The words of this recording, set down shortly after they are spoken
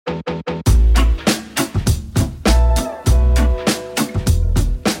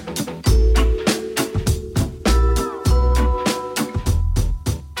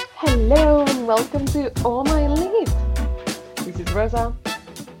welcome to On My Leave. This is Rosa.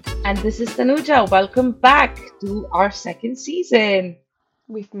 And this is Tanuja. Welcome back to our second season.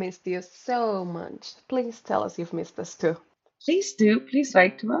 We've missed you so much. Please tell us you've missed us too. Please do. Please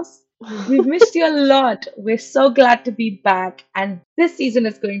write to us. We've missed you a lot. We're so glad to be back. And this season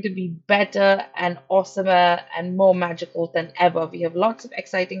is going to be better and awesomer and more magical than ever. We have lots of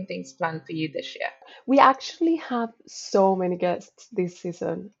exciting things planned for you this year. We actually have so many guests this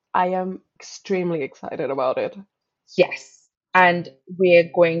season. I am extremely excited about it. Yes. And we're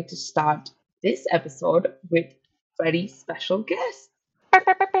going to start this episode with very special guests.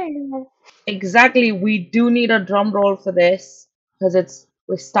 Exactly. We do need a drum roll for this because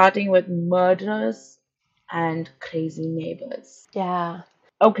we're starting with murderers and crazy neighbors. Yeah.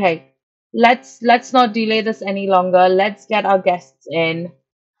 Okay, let's not delay this any longer. Let's get our guests in.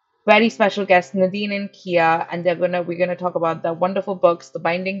 Very special guests, Nadine and Kia, and we're gonna talk about the wonderful books, The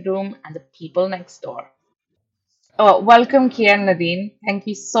Binding Room and The People Next Door. Oh, welcome, Kia and Nadine. Thank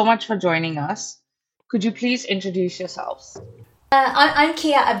you so much for joining us. Could you please introduce yourselves? I'm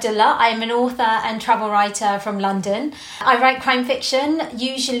Kia Abdullah. I'm an author and travel writer from London. I write crime fiction,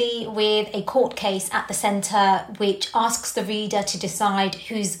 usually with a court case at the centre, which asks the reader to decide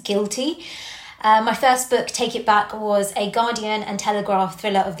who's guilty. My first book, Take It Back, was a Guardian and Telegraph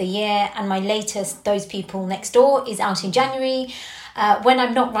thriller of the year, and my latest, Those People Next Door, is out in January. When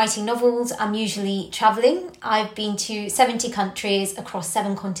I'm not writing novels, I'm usually travelling. I've been to 70 countries across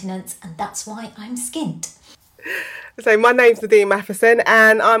 7 continents, and that's why I'm skint. So my name's Nadine Matheson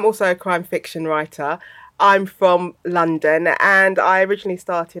and I'm also a crime fiction writer. I'm from London and I originally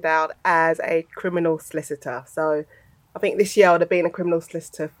started out as a criminal solicitor. So I think this year I would have been a criminal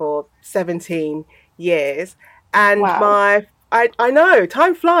solicitor for 17 years. And Wow. I know,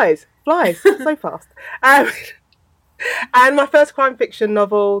 time flies so fast. And my first crime fiction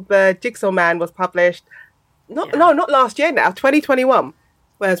novel, The Jigsaw Man, was published, not last year now, 2021,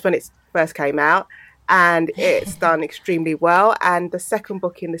 was when it first came out. And it's done extremely well. And the second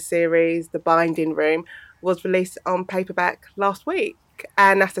book in the series, The Binding Room, was released on paperback last week.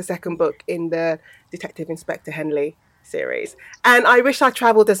 And that's the second book in the Detective Inspector Henley series. And I wish I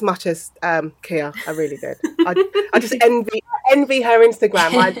travelled as much as Kia. I really did. I just envy her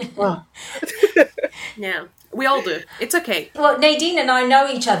Instagram. Yeah, we all do. It's okay. Well, Nadine and I know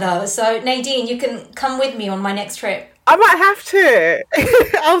each other, so Nadine, you can come with me on my next trip. I might have to.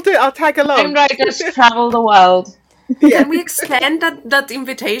 I'll do it. I'll tag along. Crime writers travel the world. Can we extend that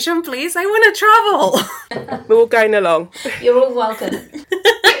invitation, please? I want to travel. We're all going along. You're all welcome.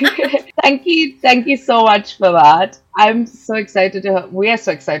 Thank you so much for that. We are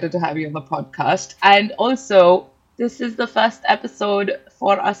so excited to have you on the podcast. And also, this is the first episode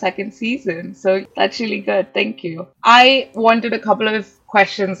for our second season. So that's really good. Thank you. I wanted a couple of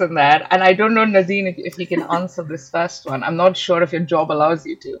questions in there. And I don't know, Nadine, if you can answer this first one. I'm not sure if your job allows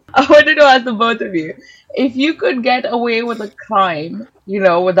you to. I wanted to ask the both of you. If you could get away with a crime,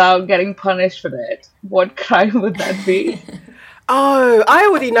 without getting punished for it, what crime would that be? Oh, I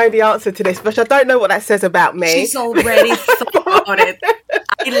already know the answer to this, but I don't know what that says about me. She's already thought about it.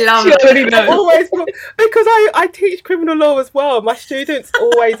 I love She it. already knows. Always, because I teach criminal law as well. My students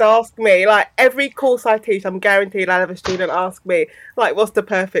always ask me, like every course I teach, I'm guaranteed I'll have a student ask me, like, what's the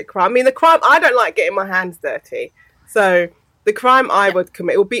perfect crime? I mean, the crime, I don't like getting my hands dirty. So the crime I would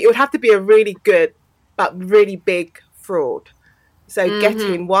commit it would have to be a really good, but really big fraud. So get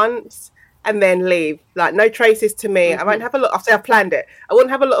in once and then leave. Like, no traces to me. I won't have a lot. I'll say I've planned it. I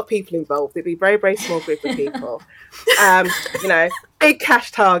wouldn't have a lot of people involved. It'd be a very, very small group of people. Big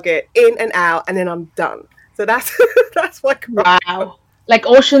cash target, in and out, and then I'm done. So that's my crime. Wow. Like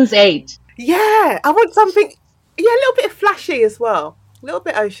Ocean's 8. Yeah, I want something. Yeah, a little bit flashy as well. A little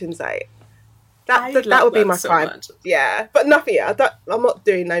bit Ocean's 8. That would be my so crime. much. Yeah, but nothing. I'm not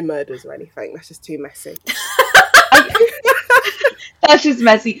doing no murders or anything. That's just too messy. That's just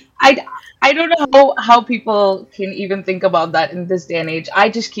messy. I don't know how people can even think about that in this day and age. I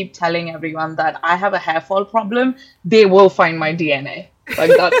just keep telling everyone that I have a hair fall problem. They will find my DNA.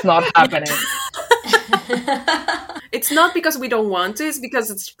 Like, that's not happening. It's not because we don't want to, it's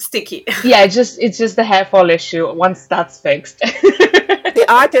because it's sticky. Yeah, it's just the hair fall issue. Once that's fixed.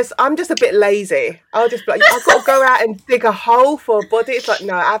 I'm just a bit lazy. I'll just be like, I've got to go out and dig a hole for a body. It's like,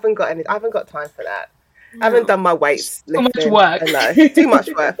 no, I haven't got time for that. I haven't done my weights. Too much work. No, too much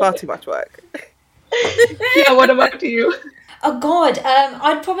work. Far too much work. Yeah, what about you? Oh God,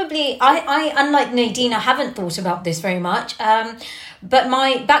 I'd probably, I unlike Nadine, I haven't thought about this very much. But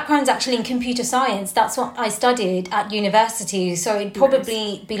my background's actually in computer science. That's what I studied at university. So it'd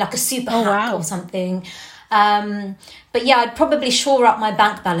probably be like a super hack or something. But yeah, I'd probably shore up my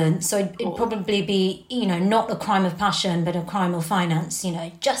bank balance. So it'd probably be, not a crime of passion, but a crime of finance,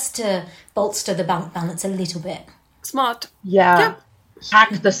 just to bolster the bank balance a little bit. Smart. Yeah. Yep.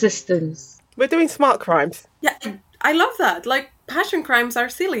 Hack the systems. We're doing smart crimes. Yeah, I love that. Like, passion crimes are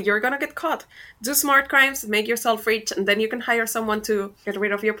silly. You're gonna get caught. Do smart crimes, make yourself rich, and then you can hire someone to get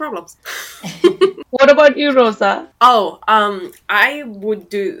rid of your problems. What about you, Rosa? Oh, I would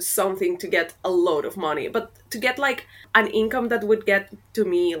do something to get a load of money, but to get like an income that would get to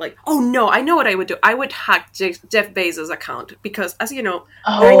me like, oh no, I know what I would do. I would hack Jeff Bezos' account because, as you know,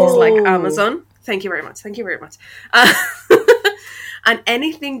 mine is like Amazon. Thank you very much. Thank you very much. And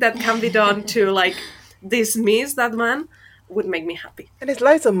anything that can be done to like dismiss that man would make me happy. And there's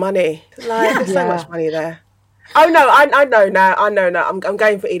loads of money. Like, there's so much money there. Oh no, I know now. I'm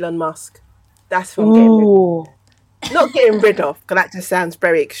going for Elon Musk. That's what I'm getting rid of. Not getting rid of, because that just sounds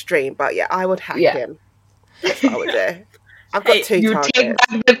very extreme. But yeah, I would hack him. That's what I would do. I've got two You targets. take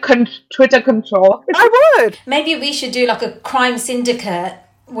back the Twitter control. I would. Maybe we should do like a crime syndicate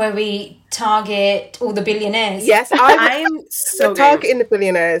where we target all the billionaires. Yes, I'm so targeting the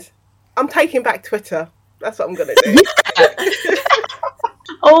billionaires. I'm taking back Twitter. That's what I'm going to do.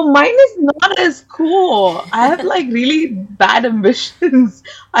 Oh, mine is not as cool. I have like really bad ambitions.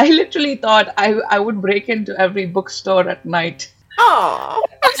 I literally thought I would break into every bookstore at night. Oh,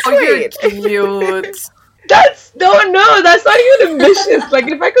 that's you're sweet. cute. That's not even ambitious. Like,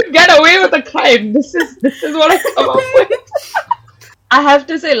 if I could get away with a crime, this is what I come up with. I have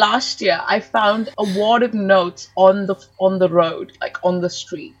to say, last year I found a wad of notes on the road, like on the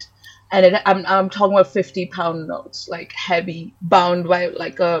street, and I'm talking about 50-pound notes, like heavy, bound by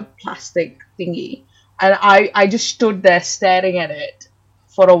like a plastic thingy, and I just stood there staring at it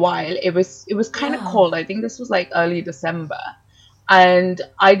for a while. It was kind of cold. I think this was like early December. And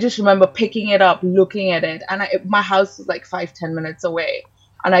I just remember picking it up, looking at it, and my house was like 5-10 minutes away.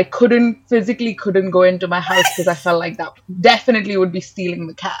 And I physically couldn't go into my house because I felt like that definitely would be stealing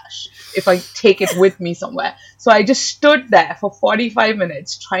the cash if I take it with me somewhere. So I just stood there for 45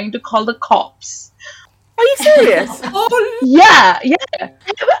 minutes trying to call the cops. Are you serious? Yeah.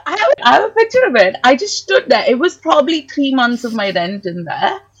 I have a picture of it. I just stood there. It was probably 3 months of my rent in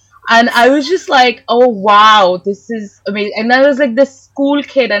there. And I was just like, oh, wow, this is amazing. And I was like, this school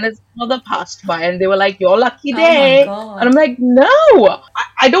kid and his mother passed by and they were like, your lucky day. Oh my God. And I'm like, no,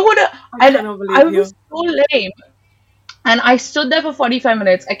 I don't want to. I was so lame. And I stood there for 45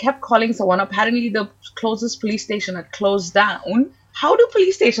 minutes. I kept calling someone. Apparently, the closest police station had closed down. How do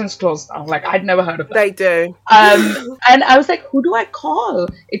police stations close down? Like, I'd never heard of that. They do. And I was like, who do I call?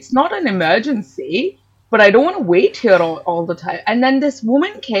 It's not an emergency. But I don't want to wait here all the time. And then this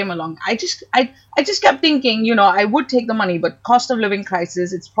woman came along. I just kept thinking, I would take the money, but cost of living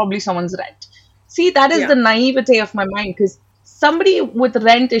crisis, it's probably someone's rent. See, that is the naivete of my mind, because somebody with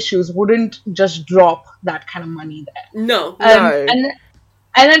rent issues wouldn't just drop that kind of money there. No. And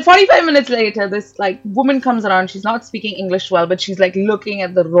then 45 minutes later, this like woman comes around. She's not speaking English well, but she's like looking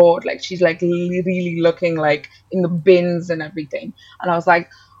at the road. Like she's like really looking like in the bins and everything. And I was like,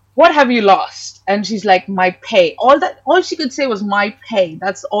 what have you lost? And she's like, my pay. All she could say was my pay.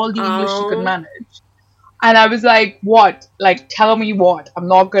 That's all the English she could manage. And I was like, what? Like, tell me what? I'm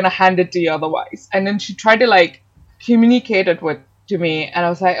not going to hand it to you otherwise. And then she tried to like communicate it to me. And I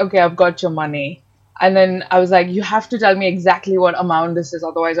was like, okay, I've got your money. And then I was like, you have to tell me exactly what amount this is.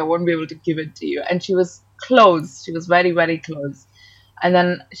 Otherwise, I won't be able to give it to you. And she was close. She was very, very close. And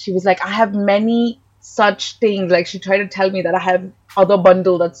then she was like, I have many such things. Like, she tried to tell me that I have other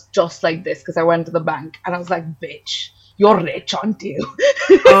bundle that's just like this because I went to the bank. And I was like, bitch, you're rich, aren't you?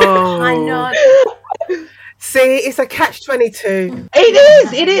 Oh, I know. See, it's a catch-22.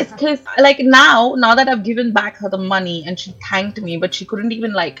 It is. Because, like, now that I've given back her the money and she thanked me, but she couldn't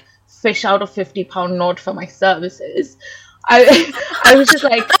even, like, fish out a 50-pound note for my services. I was just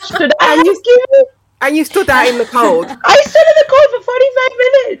like, should I just give it? And you stood out in the cold. I stood in the cold for 45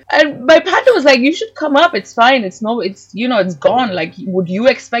 minutes. And my partner was like, you should come up. It's fine. It's gone. Like, would you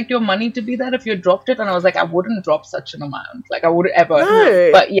expect your money to be there if you dropped it? And I was like, I wouldn't drop such an amount. Like, I would ever. No.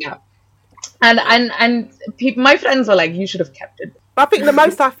 But yeah. And people, my friends were like, you should have kept it. But I think the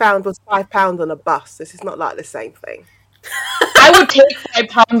most I found was £5 on a bus. This is not like the same thing. I would take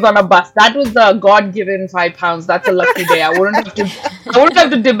 £5 on a bus. That was the God-given £5. That's a lucky day. I wouldn't have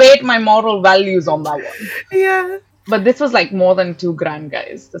to debate my moral values on that one. Yeah. But this was like more than $2,000,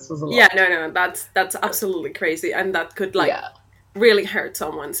 guys. This was a lot. Yeah, no, that's absolutely crazy, and that could really hurt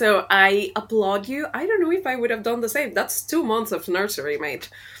someone. So I applaud you. I don't know if I would have done the same. That's 2 months of nursery, mate.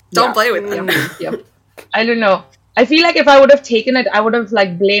 Don't play with them. Yep. I don't know. I feel like if I would have taken it, I would have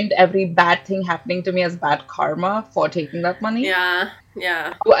like blamed every bad thing happening to me as bad karma for taking that money. Yeah.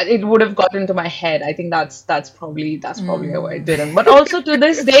 It would have got into my head. I think that's probably why I didn't. But also to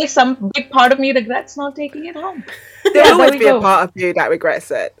this day, some big part of me regrets not taking it home. There'll Yeah, always there we be a go. part of you that regrets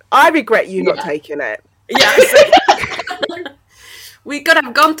it. I regret you not Yeah. taking it. Yes. We could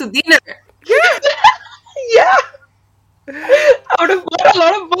have gone to dinner. Yeah. I would have bought a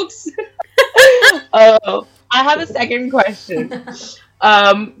lot of books. Oh, I have a second question.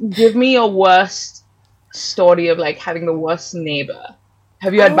 Give me your worst story of like having the worst neighbor.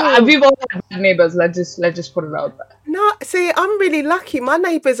 Have you had? Oh. We've all had bad neighbors. Let's just put it out there. No, see, I'm really lucky. My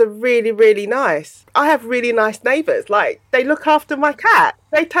neighbours are really, really nice. I have really nice neighbours. Like, they look after my cat.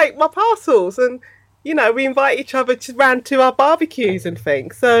 They take my parcels and, you know, we invite each other round to our barbecues and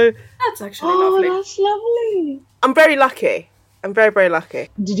things. So That's actually lovely. That's lovely. I'm very lucky. I'm very, very lucky.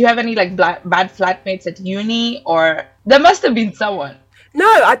 Did you have any like bad flatmates at uni, or there must have been someone? No,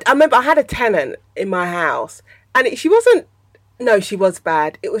 I remember I had a tenant in my house and she wasn't, no, she was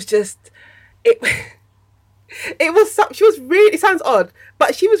bad. It was just, she was really, it sounds odd,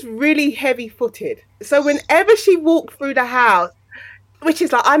 but she was really heavy footed. So whenever she walked through the house, which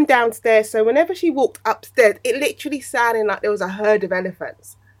is like, I'm downstairs, so whenever she walked upstairs, it literally sounded like there was a herd of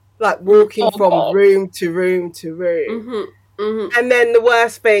elephants, like walking from room to room to room. Mm-hmm. Mm-hmm. And then the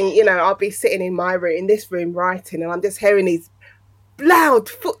worst thing, you know, I'll be sitting in my room, in this room writing, and I'm just hearing these loud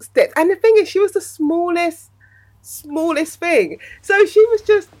footsteps. And the thing is, she was the smallest thing. So she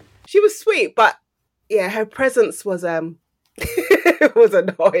was sweet, but yeah, her presence was it was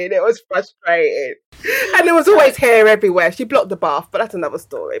annoying. It was frustrating, and there was always hair everywhere. She blocked the bath, but that's another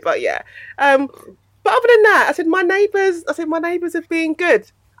story. But yeah, but other than that, I said my neighbours have been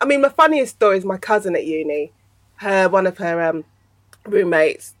good. I mean, my funniest story is my cousin at uni. One of her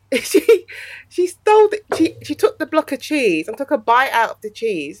roommates, she stole she took the block of cheese and took a bite out of the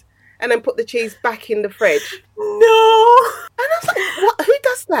cheese and then put the cheese back in the fridge. No. And I was like, what? Who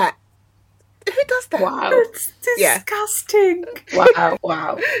does that? Who does that? Wow. That's Yeah. disgusting.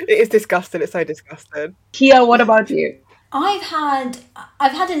 Wow. It is disgusting. It's so disgusting. Kia, what about you? I've had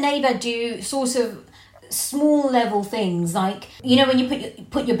a neighbour do sort of small level things, like, you know, when you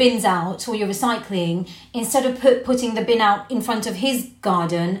put your bins out or your recycling, instead of putting the bin out in front of his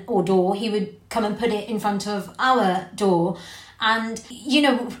garden or door, he would come and put it in front of our door. And, you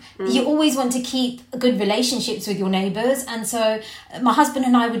know, you always want to keep good relationships with your neighbours. And so my husband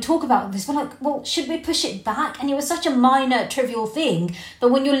and I would talk about this. We're like, well, should we push it back? And it was such a minor, trivial thing.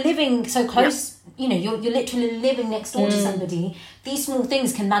 But when you're living so close, you know, you're literally living next door to somebody, these small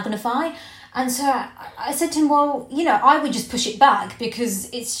things can magnify. And so I said to him, well, you know, I would just push it back because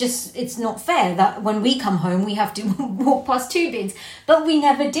it's not fair that when we come home, we have to walk past two bins. But we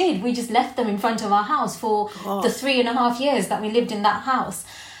never did. We just left them in front of our house for the 3.5 years that we lived in that house.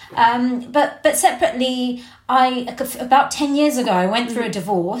 But separately, about 10 years ago, I went through a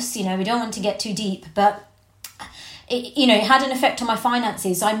divorce. You know, we don't want to get too deep, but it had an effect on my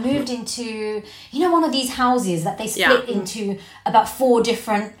finances. So I moved into, one of these houses that they split into about 4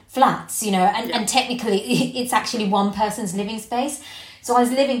 different flats, and technically it's actually one person's living space. So I was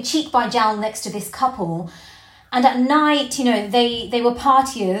living cheek by jowl next to this couple. And at night, they were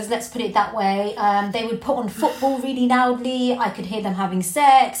partiers, let's put it that way. They would put on football really loudly. I could hear them having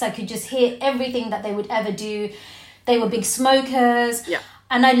sex. I could just hear everything that they would ever do. They were big smokers. Yeah.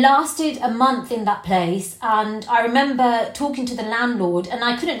 And I lasted a month in that place. And I remember talking to the landlord and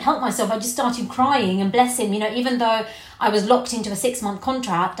I couldn't help myself. I just started crying, and bless him, even though I was locked into a 6-month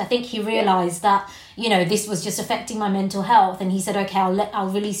contract, I think he realised that, this was just affecting my mental health. And he said, okay, I'll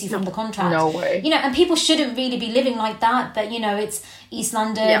release you from the contract. No way. And people shouldn't really be living like that. But, it's East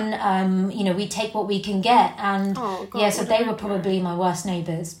London. Yeah. We take what we can get. And so they were probably my worst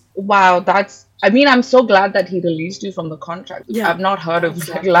neighbours. Wow, I'm so glad that he released you from the contract. Yeah. I've not heard of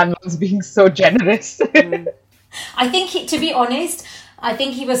landlords being so generous. I think, to be honest, I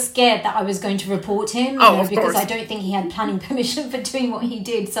think he was scared that I was going to report him, because I don't think he had planning permission for doing what he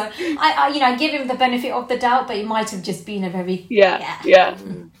did. So I give him the benefit of the doubt, but it might have just been a very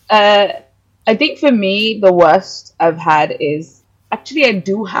I think for me the worst I've had is, actually I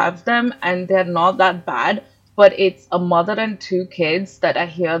do have them and they're not that bad, but it's a mother and 2 kids that I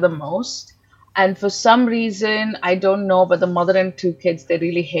hear the most. And for some reason, I don't know, but the mother and 2 kids, they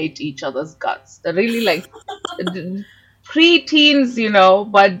really hate each other's guts. They're really like pre-teens,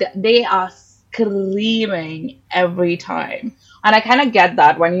 but they are screaming every time. And I kind of get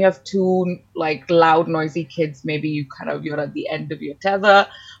that when you have 2 like loud, noisy kids, maybe you're at the end of your tether,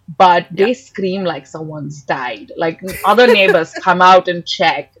 but they scream like someone's died. Like other neighbors come out and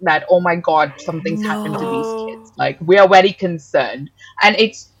check that, oh my God, something's happened to these kids. Like, we are very concerned. And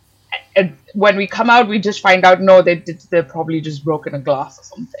when we come out, we just find out, no, they're probably just broken a glass or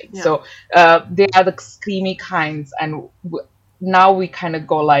something. Yeah. So they are the screamy kinds. And now we kind of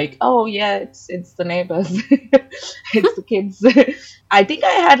go like, oh, yeah, it's the neighbors. It's the kids. I think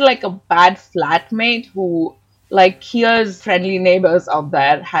I had like a bad flatmate who, like, Kia's friendly neighbors out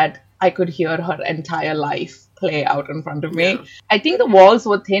there I could hear her entire life play out in front of me. Yeah. I think the walls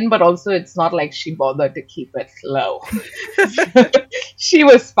were thin, but also it's not like she bothered to keep it low. She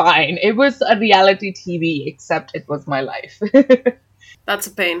was fine. It was a reality TV, except it was my life. That's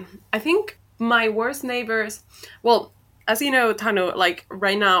a pain. I think my worst neighbors, well, as you know, Tanu, like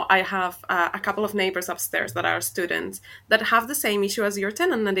right now I have a couple of neighbors upstairs that are students that have the same issue as your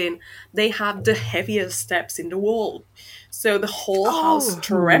tenant, Nadine. They have the heaviest steps in the wall. So the whole house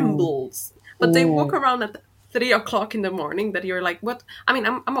trembles. But they walk around at 3 o'clock in the morning that you're like, what? I mean,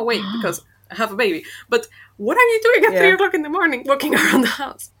 I'm awake because I have a baby. But what are you doing at 3 o'clock in the morning walking around the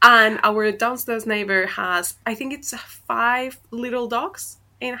house? And our downstairs neighbor has, I think it's 5 little dogs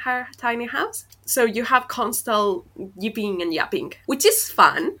in her tiny house. So you have constant yipping and yapping, which is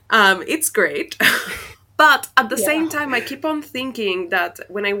fun. It's great. But at the same time, I keep on thinking that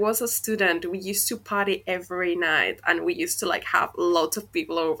when I was a student, we used to party every night and we used to like have lots of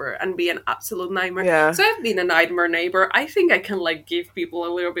people over and be an absolute nightmare. Yeah. So I've been a nightmare neighbor. I think I can like give people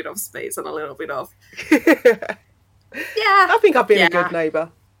a little bit of space and a little bit of... I think I've been a good neighbour.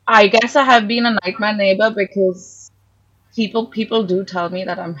 I guess I have been a nightmare neighbor because people do tell me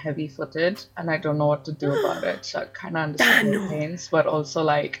that I'm heavy-footed and I don't know what to do about it. So I kind of understand the pains, but also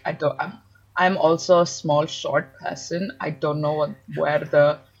like I'm also a small, short person. I don't know where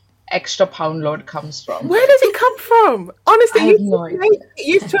the extra pound load comes from. Where does it come from? Honestly, I have no idea. it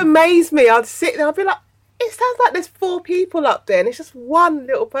used to amaze me. I'd sit there, I'd be like, it sounds like there's 4 people up there and it's just one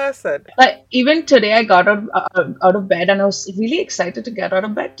little person. Like, even today, I got out of bed and I was really excited to get out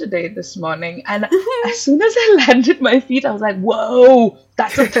of bed today this morning. And as soon as I landed my feet, I was like, whoa,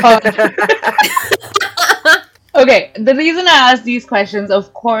 that's a ton. Okay, the reason I asked these questions,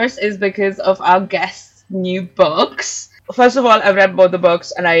 of course, is because of our guests' new books. First of all, I've read both the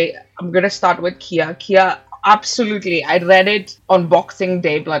books, and I'm going to start with Kia. Kia, absolutely, I read it on Boxing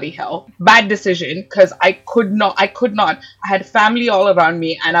Day, bloody hell. Bad decision, because I could not. I had family all around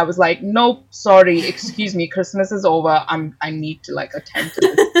me, and I was like, nope, sorry, excuse me, Christmas is over. I need to, like, attend to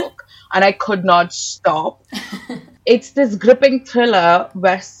this book. And I could not stop. It's this gripping thriller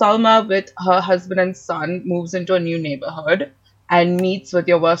where Salma with her husband and son moves into a new neighborhood and meets with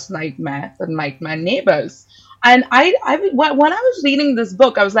your worst nightmare, the nightmare neighbors. And when I was reading this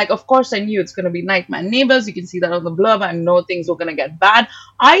book, I was like, of course I knew it's going to be nightmare neighbors. You can see that on the blurb. I know things were going to get bad.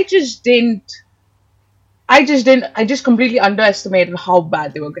 I just completely underestimated how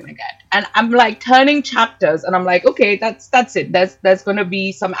bad they were going to get. And I'm like turning chapters and I'm like, okay, that's it. There's going to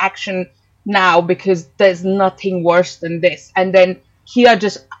be some action now because there's nothing worse than this. And then Kia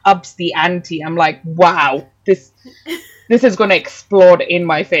just ups the ante. I'm like, wow, this is going to explode in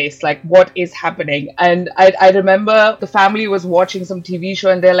my face. Like, what is happening? And I remember the family was watching some TV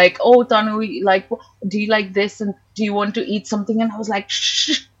show and they're like, oh, Tanu, like, do you like this? And do you want to eat something? And I was like,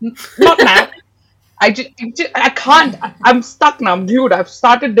 shh, not now. I can't. I'm stuck now. I'm glued. I've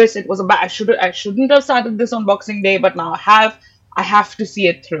started this. It was I shouldn't have started this on Boxing Day, but now I have to see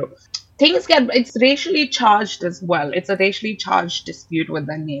it through. It's racially charged as well. It's a racially charged dispute with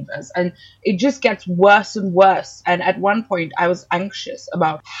their neighbors, and it just gets worse and worse. And at one point, I was anxious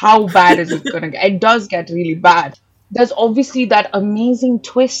about how bad is it going to get. It does get really bad. There's obviously that amazing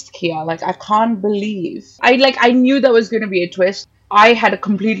twist here. Like, I can't believe. I knew there was going to be a twist. I had a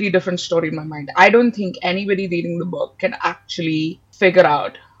completely different story in my mind. I don't think anybody reading the book can actually figure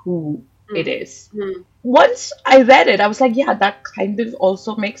out who it is. Once I read it, I was like, yeah, that kind of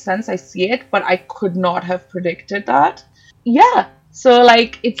also makes sense. I see it, but I could not have predicted that. Yeah. So,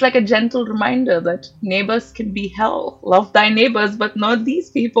 like, it's like a gentle reminder that neighbors can be hell. Love thy neighbors, but not these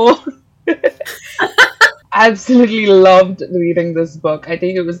people. Absolutely loved reading this book. I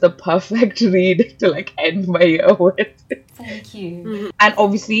think it was the perfect read to, like, end my year with. Thank you. And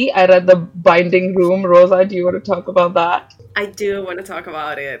obviously, I read The Binding Room. Rosa, do you want to talk about that? I do want to talk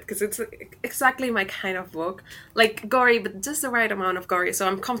about it because it's exactly my kind of book. Like, gory, but just the right amount of gory, so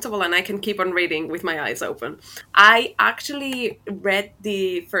I'm comfortable and I can keep on reading with my eyes open. I actually read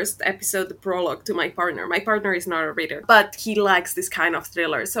the first episode, the prologue, to my partner. My partner is not a reader, but he likes this kind of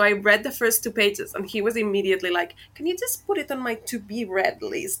thriller. So I read the first 2 pages and he was immediately like, can you just put it on my to-be-read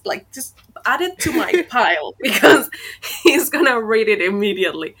list? Like, just add it to my pile because he's gonna read it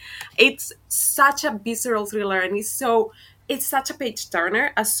immediately. It's such a visceral thriller and it's so it's such a page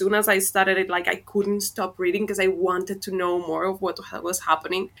turner. As soon as I started it, like I couldn't stop reading because I wanted to know more of what was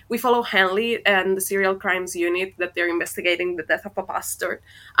happening. We follow Henley and the serial crimes unit that they're investigating the death of a pastor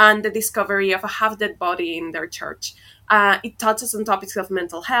and the discovery of a half-dead body in their church. It touches on topics of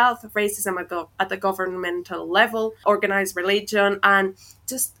mental health, racism at the governmental level, organized religion, and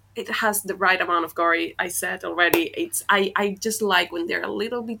just it has the right amount of gory. I said already. I just like when they're a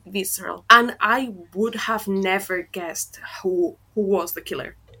little bit visceral. And I would have never guessed who was the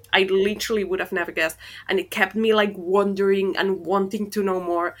killer. I literally would have never guessed. And it kept me like wondering and wanting to know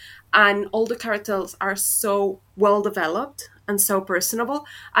more. And all the characters are so well developed and so personable.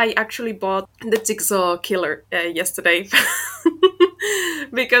 I actually bought the Jigsaw Killer yesterday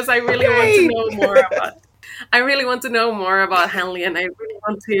because I really want to know more about. I really want to know more about Henley, and I really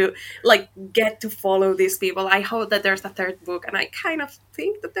want to like get to follow these people. I hope that there's a third book, and I kind of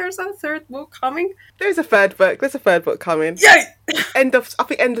think that there's a third book coming. There's a third book. There's a third book coming. Yay! End of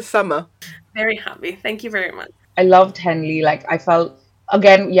summer. Very happy. Thank you very much. I loved Henley. Like, I felt,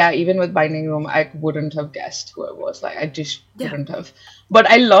 again, yeah, even with Binding Room, I wouldn't have guessed who it was. Like, I just wouldn't have. But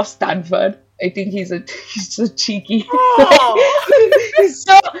I love Stanford. I think he's so cheeky. he's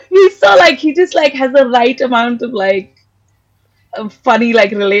so like, he just like has the right amount of like funny,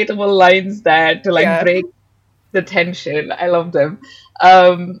 like relatable lines there to like break the tension. I loved him.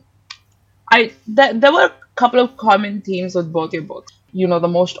 There were a couple of common themes with both your books. You know, the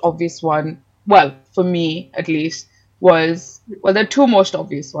most obvious one, well, for me at least, was, well, there are two most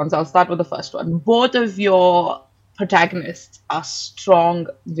obvious ones. I'll start with the first one. Both of your protagonists are strong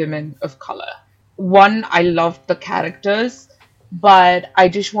women of color. One, I loved the characters, but I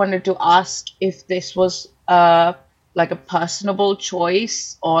just wanted to ask if this was like a personable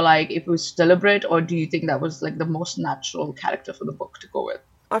choice, or like if it was deliberate, or do you think that was like the most natural character for the book to go with?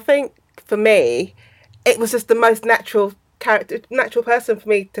 I think for me, it was just the most natural person for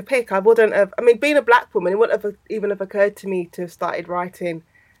me to pick. I wouldn't have, I mean, being a black woman, it wouldn't have even have occurred to me to have started writing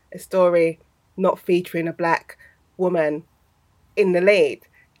a story not featuring a black woman in the lead.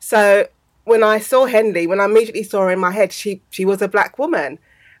 So when I saw Henley, when I immediately saw her in my head, she was a black woman,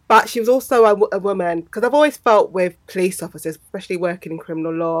 but she was also a woman, because I've always felt with police officers, especially working in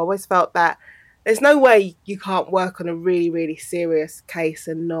criminal law, I always felt that there's no way you can't work on a really, really serious case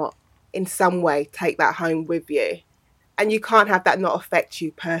and not in some way take that home with you. And you can't have that not affect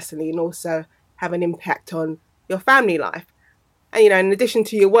you personally and also have an impact on your family life. And, you know, in addition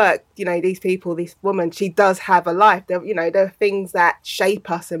to your work, you know, these people, this woman, she does have a life. There, you know, there are things that shape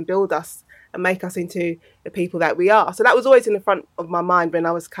us and build us and make us into the people that we are. So that was always in the front of my mind when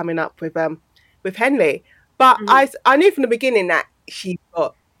I was coming up with Henley. But I knew from the beginning that she's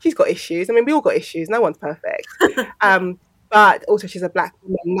got issues. I mean, we all got issues. No one's perfect. But also she's a black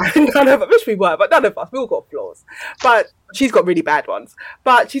woman. None of us, I wish we were, but none of us, we all got flaws. But she's got really bad ones.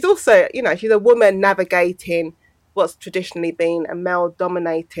 But she's also, you know, she's a woman navigating what's traditionally been a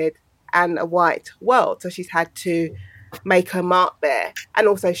male-dominated and a white world. So she's had to make her mark there and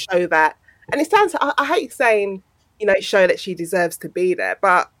also show that. And it sounds, I hate saying, you know, show that she deserves to be there.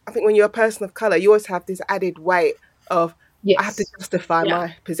 But I think when you're a person of colour, you always have this added weight of, I have to justify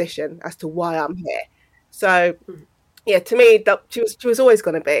my position as to why I'm here. So, yeah, to me, she was always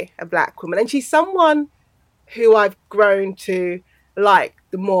going to be a black woman. And she's someone who I've grown to like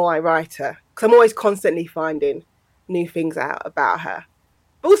the more I write her. Because I'm always constantly finding new things out about her.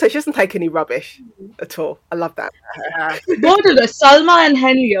 But also, she doesn't take any rubbish at all. I love that. Both of them, Salma and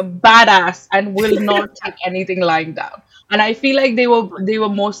Henley, are badass and will not take anything lying down. And I feel like they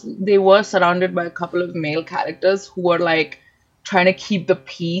were surrounded by a couple of male characters who were like trying to keep the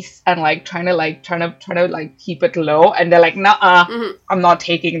peace and like trying to keep it low, and they're like, nah, I'm not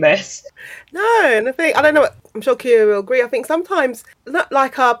taking this. No, and I think, I don't know, I'm sure Kira will agree, I think sometimes, not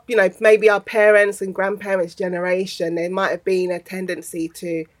like our, you know, maybe our parents and grandparents' generation, there might have been a tendency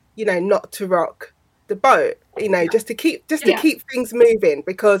to, you know, not to rock the boat, you know, just to keep things moving,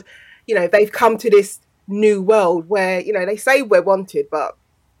 because, you know, they've come to this new world where, you know, they say we're wanted, but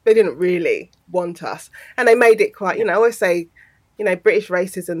they didn't really want us. And they made it quite, you know, I always say, you know, British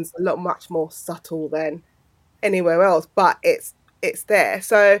racism's a lot much more subtle than anywhere else, but it's there.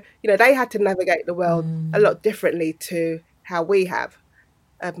 So, you know, they had to navigate the world a lot differently to how we have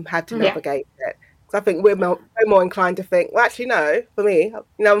had to navigate it. Because I think we're more inclined to think, well, actually, no, for me, you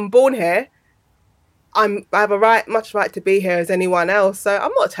know, I'm born here. I have much right to be here as anyone else. So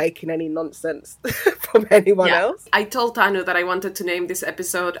I'm not taking any nonsense from anyone else. I told Tanu that I wanted to name this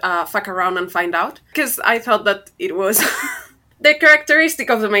episode Fuck Around and Find Out, because I thought that it was the characteristic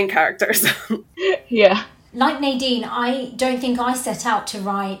of the main characters. Yeah. Like Nadine, I don't think I set out to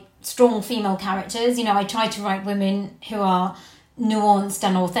write strong female characters. You know, I try to write women who are nuanced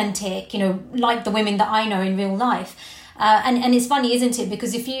and authentic, you know, like the women that I know in real life. And it's funny, isn't it?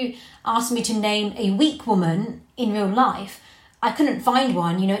 Because if you ask me to name a weak woman in real life, I couldn't find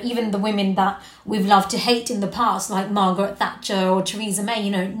one. You know, even the women that we've loved to hate in the past, like Margaret Thatcher or Theresa May,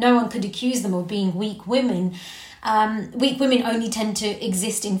 you know, no one could accuse them of being weak women. Weak women only tend to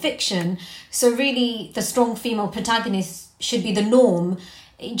exist in fiction. So really, the strong female protagonist should be the norm.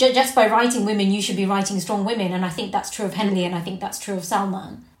 Just by writing women, you should be writing strong women. And I think that's true of Henley, and I think that's true of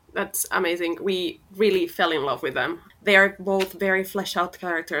Salman. That's amazing. We really fell in love with them. They are both very fleshed out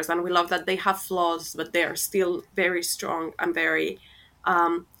characters, and we love that they have flaws, but they are still very strong and very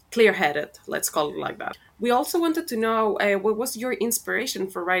clear-headed, let's call it like that. We also wanted to know, what was your inspiration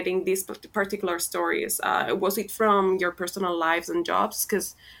for writing these particular stories? Was it from your personal lives and jobs?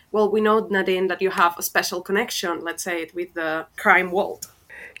 Because, well, we know, Nadine, that you have a special connection, let's say, with the crime world.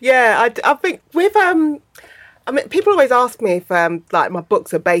 Yeah, I think with I mean, people always ask me if like my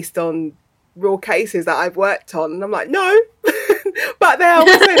books are based on real cases that I've worked on, and I'm like, no. But they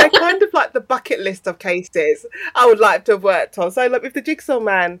always say they're kind of like the bucket list of cases I would like to have worked on. So like with the Jigsaw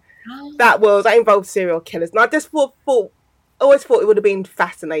Man, that involved serial killers, and I just always thought it would have been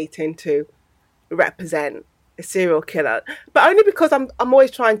fascinating to represent a serial killer, but only because I'm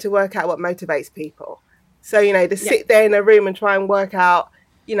always trying to work out what motivates people. So, you know, to sit there in a room and try and work out,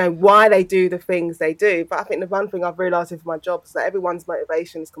 you know, why they do the things they do. But I think the one thing I've realised with my job is that everyone's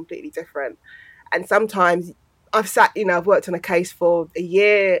motivation is completely different. And sometimes I've worked on a case for a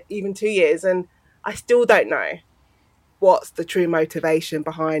year, even 2 years, and I still don't know what's the true motivation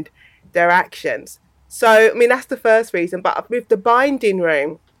behind their actions. So, I mean, that's the first reason. But with the binding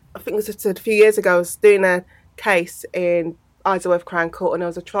room, I think it was just a few years ago, I was doing a case in Isleworth Crown Court, and there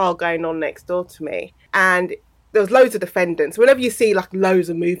was a trial going on next door to me. And there was loads of defendants. Whenever you see like loads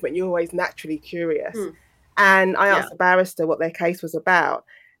of movement, you're always naturally curious. And I asked the barrister what their case was about.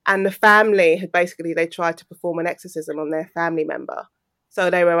 And the family had they tried to perform an exorcism on their family member. So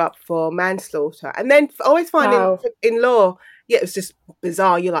they were up for manslaughter. And then I always find in law, it was just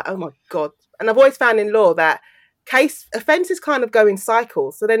bizarre. You're like, oh my God. And I've always found in law that case offences kind of go in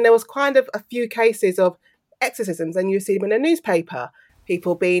cycles. So then there was kind of a few cases of exorcisms, and you see them in a newspaper,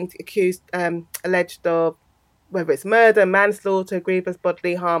 people being accused, alleged of whether it's murder, manslaughter, grievous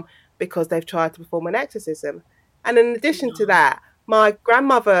bodily harm, because they've tried to perform an exorcism. And in addition to that, my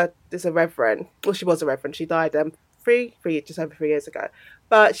grandmother is a reverend. Well, she was a reverend. She died just over 3 years ago.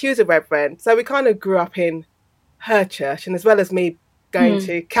 But she was a reverend. So we kind of grew up in her church, and as well as me going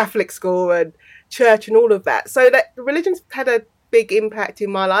to Catholic school and church and all of that. So that religion's had a big impact in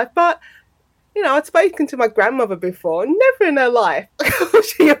my life. But you know, I'd spoken to my grandmother before. Never in her life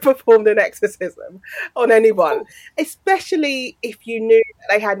she had performed an exorcism on anyone, especially if you knew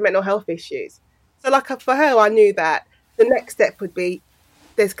that they had mental health issues. So like for her, I knew that the next step would be,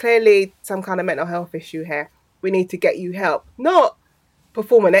 there's clearly some kind of mental health issue here. We need to get you help, not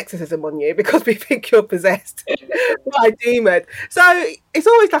perform an exorcism on you because we think you're possessed by a demon. So it's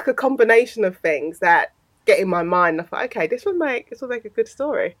always like a combination of things that get in my mind. I thought, okay, this will make a good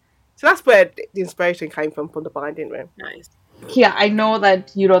story. So that's where the inspiration came from the binding room. Nice. Yeah, I know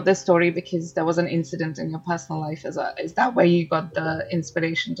that you wrote this story because there was an incident in your personal life. Is that where you got the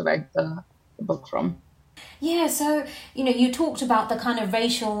inspiration to write the book from? Yeah, so, you know, you talked about the kind of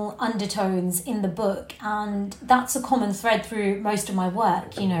racial undertones in the book, and that's a common thread through most of my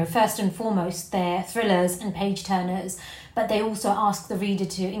work. You know, first and foremost, they're thrillers and page-turners, but they also ask the reader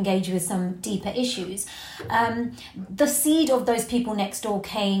to engage with some deeper issues. The seed of Those People Next Door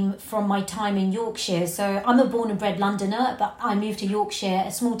came from my time in Yorkshire. So I'm a born and bred Londoner, but I moved to Yorkshire,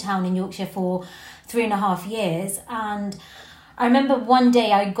 a small town in Yorkshire, for 3.5 years. And I remember one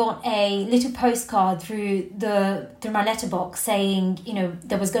day I got a little postcard through my letterbox saying, you know,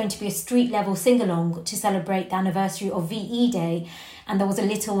 there was going to be a street level sing-along to celebrate the anniversary of VE Day. And there was a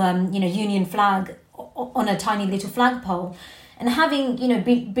little, Union flag on a tiny little flagpole. And having, you know,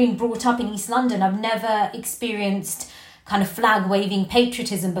 been brought up in East London, I've never experienced kind of flag waving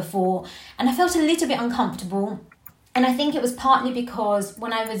patriotism before. And I felt a little bit uncomfortable. And I think it was partly because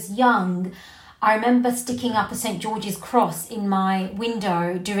when I was young, I remember sticking up a St. George's cross in my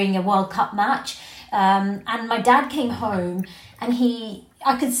window during a World Cup match. And my dad came home and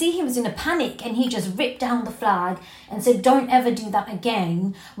I could see he was in a panic, and he just ripped down the flag and said, "Don't ever do that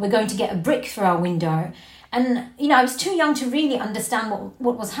again. We're going to get a brick through our window." And, you know, I was too young to really understand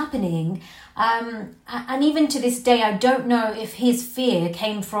what was happening. And even to this day, I don't know if his fear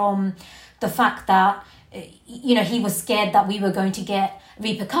came from the fact that, you know, he was scared that we were going to get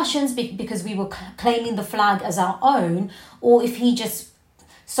repercussions because we were claiming the flag as our own, or if he just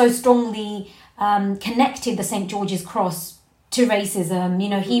so strongly connected the St. George's Cross to racism. You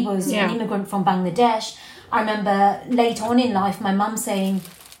know, he was an immigrant from Bangladesh. I remember later on in life, my mum saying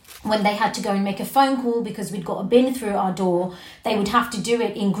when they had to go and make a phone call because we'd got a bin through our door, they would have to do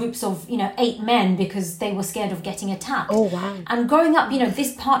it in groups of, 8 men because they were scared of getting attacked. Oh, wow. And growing up,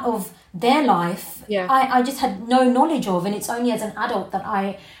 this part of their life, I just had no knowledge of, and it's only as an adult that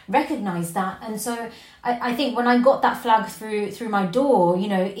I recognised that. And so I think when I got that flag through my door,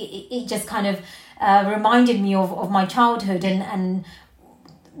 it just kind of reminded me of my childhood and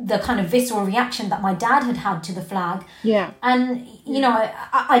the kind of visceral reaction that my dad had to the flag. Yeah. And,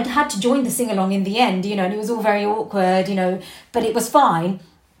 I had to join the sing-along in the end, and it was all very awkward, but it was fine.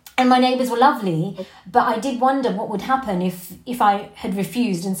 And my neighbours were lovely. But I did wonder what would happen if I had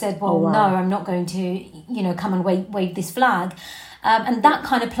refused and said, well, no, I'm not going to, come and wave this flag. And that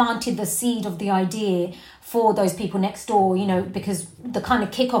kind of planted the seed of the idea for those people next door, because the kind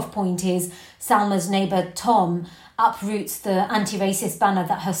of kick-off point is Salma's neighbour, Tom, uproots the anti-racist banner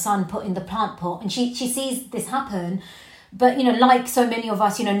that her son put in the plant pot. And she sees this happen. But, like so many of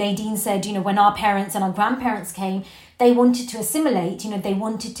us, Nadine said, when our parents and our grandparents came, they wanted to assimilate, they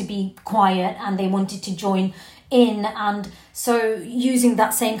wanted to be quiet and they wanted to join in. And so using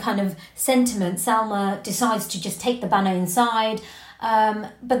that same kind of sentiment, Salma decides to just take the banner inside.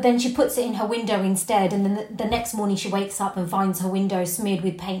 But then she puts it in her window instead, and then the next morning she wakes up and finds her window smeared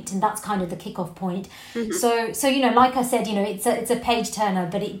with paint, and that's kind of the kick-off point. Mm-hmm. So like I said, it's a page turner,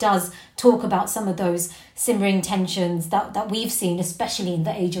 but it does talk about some of those simmering tensions that we've seen, especially in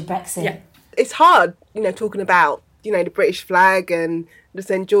the age of Brexit. Yeah. It's hard, talking about the British flag and the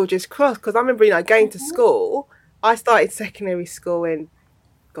St. George's Cross, because I remember going to school. I started secondary school in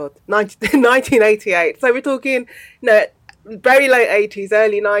 1988, so we're talking very late 80s,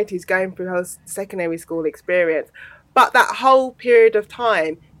 early 90s, going through her secondary school experience. But that whole period of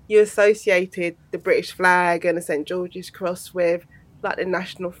time, you associated the British flag and the St. George's Cross with like the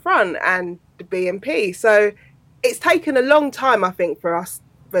National Front and the BNP. So it's taken a long time, I think, for us,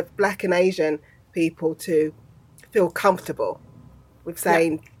 with Black and Asian people, to feel comfortable with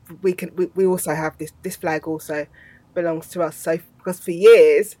saying we also have this flag also belongs to us. So because for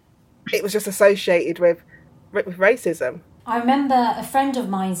years it was just associated with racism. I remember a friend of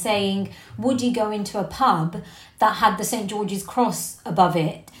mine saying, would you go into a pub that had the St. George's Cross above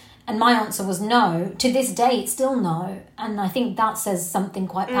it? And my answer was no. To this day, it's still no. And I think that says something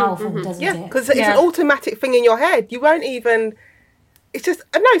quite powerful, doesn't it? Yeah, because it's an automatic thing in your head. You won't even... It's just...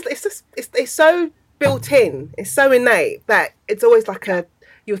 I know, it's so built in. It's so innate that it's always like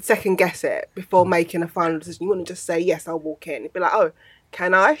you would second guess it before making a final decision. You wouldn't just say, yes, I'll walk in. You'd be like, oh,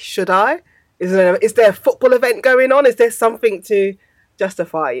 can I? Should I? Is there a football event going on? Is there something to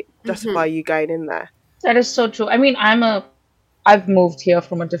justify you going in there? That is so true. I mean, I've moved here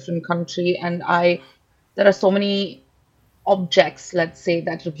from a different country, and there are so many objects, let's say,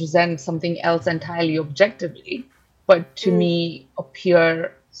 that represent something else entirely objectively, but to me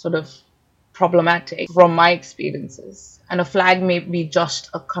appear sort of problematic from my experiences. And a flag may be just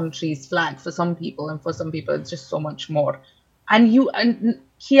a country's flag for some people, and for some people it's just so much more. And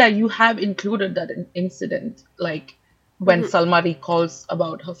here you have included that incident, like when Salma recalls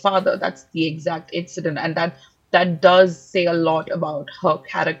about her father. That's the exact incident, and that does say a lot about her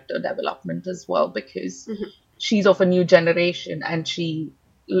character development as well, because she's of a new generation and she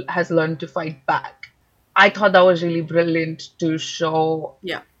has learned to fight back. I thought that was really brilliant to show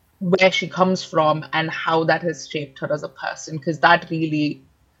where she comes from and how that has shaped her as a person, because that really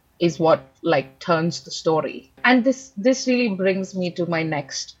is what like turns the story. And this really brings me to my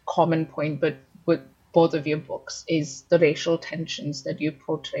next common point, but with both of your books, is the racial tensions that you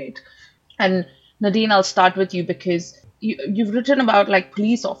portrayed. And Nadine, I'll start with you, because you've written about like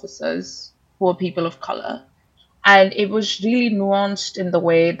police officers who are people of color, and it was really nuanced in the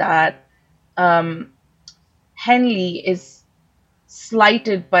way that Henley is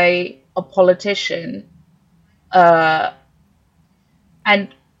slighted by a politician and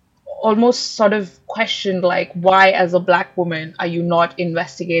almost sort of questioned, like, why as a Black woman are you not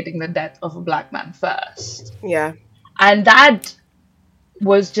investigating the death of a Black man first? Yeah. And that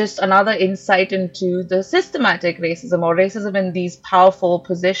was just another insight into the systematic racism, or racism in these powerful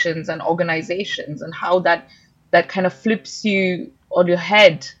positions and organizations, and how that kind of flips you on your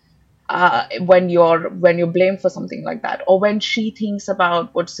head when you're blamed for something like that. Or when she thinks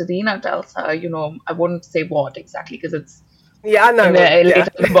about what Serena tells her, I won't say what exactly, because it's I know later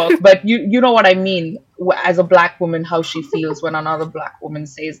in the book, but you know what I mean, as a Black woman, how she feels when another Black woman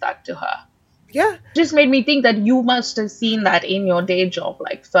says that to her. Yeah. It just made me think that you must have seen that in your day job,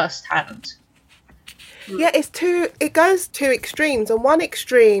 like firsthand. Yeah, it goes to extremes. On one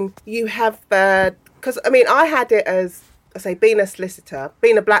extreme, you have because I mean, I had it as, I say, being a solicitor,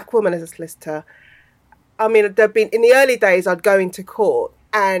 being a black woman as a solicitor. I mean, there've been, in the early days, I'd go into court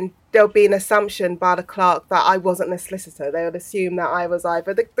and there'll be an assumption by the clerk that I wasn't a solicitor. They would assume that I was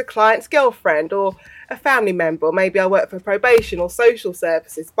either the client's girlfriend or a family member, or maybe I work for probation or social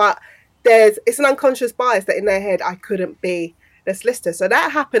services. But it's an unconscious bias that in their head I couldn't be the solicitor. So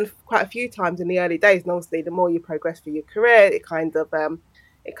that happened quite a few times in the early days. And obviously, the more you progress through your career, it kind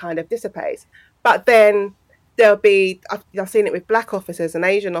of dissipates. But then there'll be, I've seen it with black officers and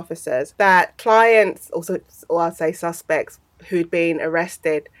Asian officers, that clients, also, or I'd say suspects who'd been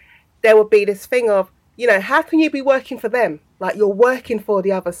arrested, there would be this thing of, how can you be working for them? Like, you're working for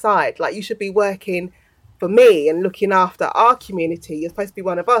the other side. Like, you should be working for me and looking after our community. You're supposed to be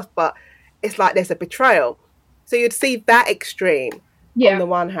one of us, but it's like there's a betrayal. So you'd see that extreme on the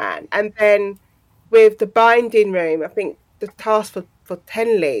one hand. And then with the binding room, I think the task for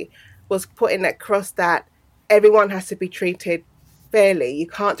Tenley was putting across that everyone has to be treated fairly. You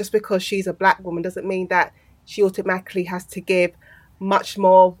can't, just because she's a black woman doesn't mean that she automatically has to give much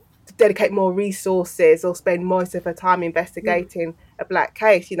more, to dedicate more resources or spend most of her time investigating a black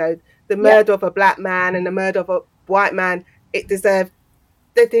case. The murder of a black man and the murder of a white man, there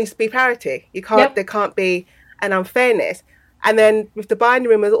needs to be parity. There can't be an unfairness. And then with the binding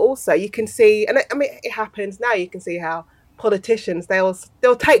room also, you can see, and I mean, it happens now, you can see how politicians, they'll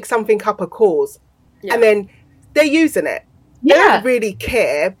take something up a cause and then they're using it. They don't really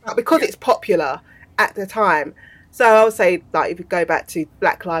care, but because it's popular at the time. So I would say, like, if you go back to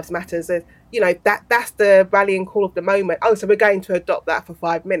Black Lives Matters, that's the rallying call of the moment. Oh, so we're going to adopt that for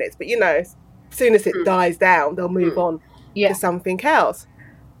 5 minutes. But, as soon as it dies down, they'll move on to something else.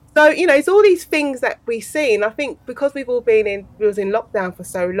 So, it's all these things that we see. And I think because we was in lockdown for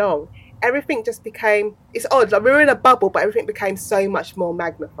so long, everything just became, it's odd. Like, we were in a bubble, but everything became so much more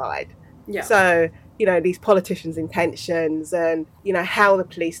magnified. Yeah. So, these politicians' intentions and, how the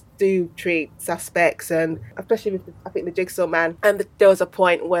police do treat suspects, and especially with, I think, the Jigsaw Man. And there was a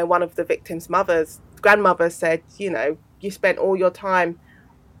point where one of the victims' grandmother said, you spent all your time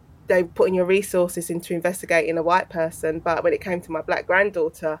putting your resources into investigating a white person, but when it came to my black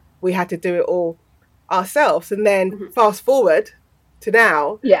granddaughter, we had to do it all ourselves. And then fast forward to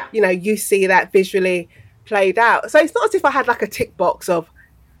now, you see that visually played out. So it's not as if I had like a tick box of,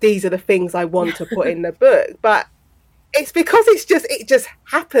 these are the things I want to put in the book, but it's because it just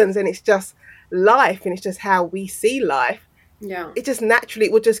happens, and it's just life, and it's just how we see life. Yeah, it just naturally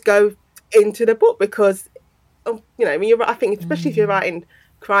would just go into the book because, when you're, I think, especially if you're writing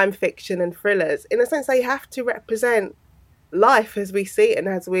crime fiction and thrillers, in a sense, they have to represent life as we see it and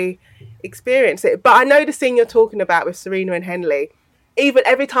as we experience it. But I know the scene you're talking about with Serena and Henley. Even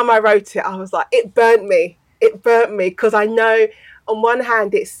every time I wrote it, I was like, it burnt me because I know. On one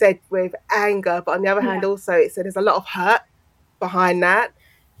hand, it's said with anger, but on the other hand, also it said there's a lot of hurt behind that.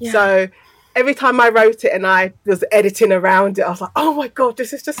 Yeah. So every time I wrote it and I was editing around it, I was like, oh my God,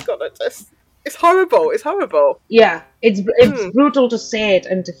 this is just it's horrible. It's horrible. Yeah, it's brutal to say it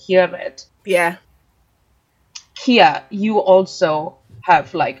and to hear it. Yeah. Kia, you also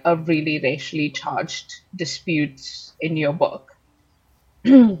have like a really racially charged dispute in your book.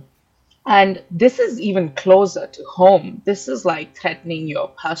 And this is even closer to home. This is like threatening your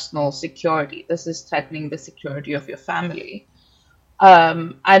personal security. This is threatening the security of your family.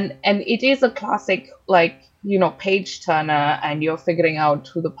 And it is a classic, like, page turner, and you're figuring out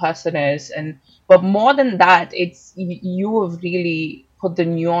who the person is. But more than that, it's you have really put the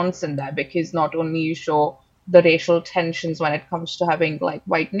nuance in there, because not only you show the racial tensions when it comes to having like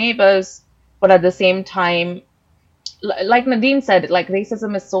white neighbors, but at the same time, like Nadine said, like,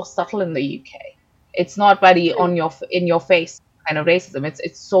 racism is so subtle in the UK. It's not very in your face kind of racism.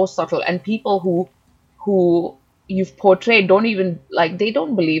 It's so subtle, and people who you've portrayed don't even, like, they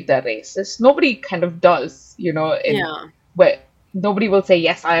don't believe they're racist. Nobody kind of does, where nobody will say,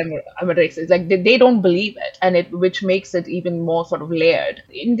 yes, I'm a racist. Like, they don't believe it, and which makes it even more sort of layered.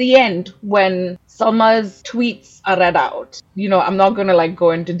 In the end, when Summer's tweets are read out, I'm not gonna like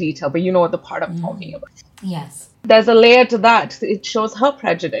go into detail, but you know what the part I'm talking about. Yes. There's a layer to that. It shows her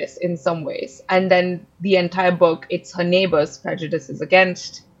prejudice in some ways. And then the entire book, it's her neighbors' prejudices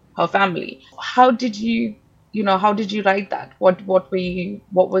against her family. How did you write that? What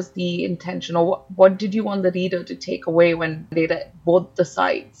was the intention, or what did you want the reader to take away when they read both the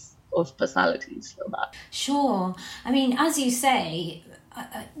sides of personalities for that? Sure. I mean, as you say,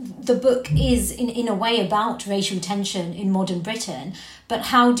 the book is in a way about racial tension in modern Britain, but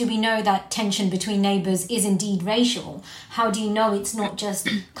how do we know that tension between neighbours is indeed racial? How do you know it's not just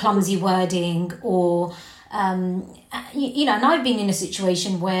clumsy wording or, you know, and I've been in a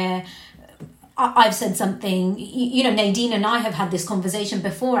situation where I've said something, you know, Nadine and I have had this conversation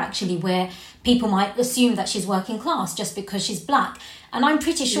before actually, where people might assume that she's working class just because she's black. And I'm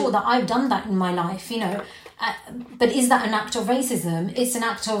pretty sure that I've done that in my life, you know. But is that an act of racism? It's an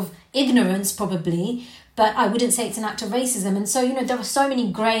act of ignorance, probably, but I wouldn't say it's an act of racism. And so, you know, there are so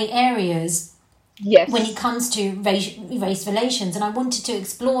many grey areas when it comes to race relations, and I wanted to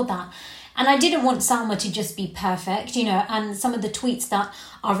explore that. And I didn't want Salma to just be perfect, you know, and some of the tweets that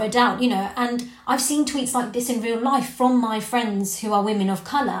are read out, you know, and I've seen tweets like this in real life from my friends who are women of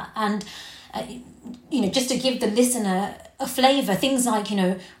colour. And, you know, just to give the listener a flavour, things like, you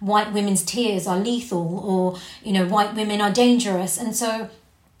know, white women's tears are lethal, or, you know, white women are dangerous. And so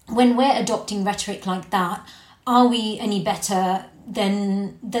when we're adopting rhetoric like that, are we any better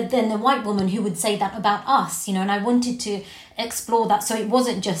than the white woman who would say that about us, you know? And I wanted to explore that, so it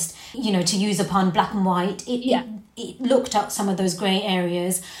wasn't just, you know, to use a pun, black and white. It looked at some of those grey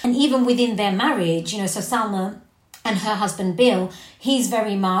areas, and even within their marriage, you know. So Salma and her husband Bill, he's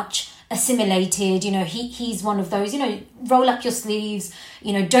very much assimilated, you know. He's one of those, you know, roll up your sleeves,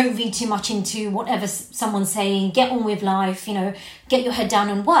 you know, don't read too much into whatever someone's saying, get on with life, you know, get your head down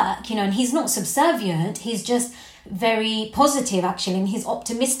and work, you know. And he's not subservient, he's just very positive actually, and he's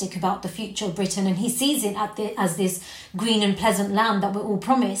optimistic about the future of Britain, and he sees it as this green and pleasant land that we're all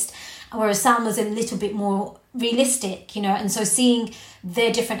promised, whereas Salma's a little bit more realistic, you know. And so seeing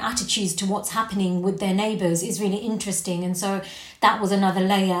their different attitudes to what's happening with their neighbours is really interesting. And so that was another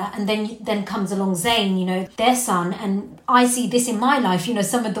layer. And then comes along Zayn, you know, their son, and I see this in my life, you know,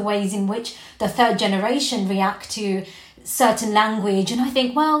 some of the ways in which the third generation react to certain language, and I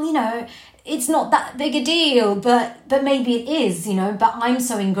think, well, you know, it's not that big a deal, but maybe it is, you know. But I'm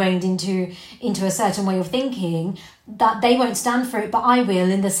so ingrained into a certain way of thinking that they won't stand for it, but I will,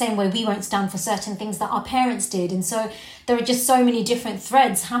 in the same way we won't stand for certain things that our parents did. And so there are just so many different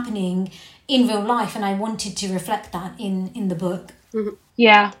threads happening in real life, and I wanted to reflect that in the book. Mm-hmm.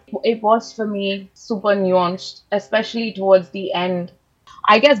 Yeah, it was for me super nuanced, especially towards the end.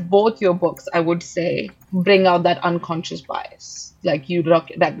 I guess both your books, I would say, bring out that unconscious bias, like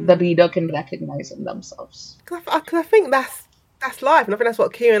that the reader can recognize in themselves. Cause I think that's life, and I think that's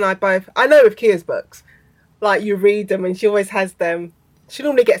what Kia and I both. I know with Kia's books, like you read them, and she always has them. She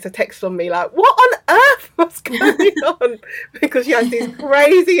normally gets a text from me like, "What on earth? What's going on?" Because she has these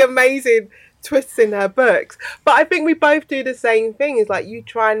crazy, amazing twists in her books. But I think we both do the same thing. Is like you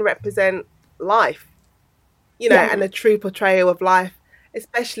try and represent life, you know, and a true portrayal of life,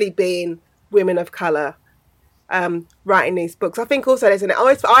 especially being women of colour, writing these books. I think also there's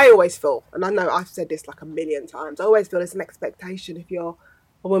I always feel, and I know I've said this like a million times, I always feel there's an expectation if you're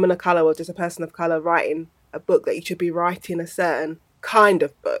a woman of colour or just a person of colour writing a book that you should be writing a certain kind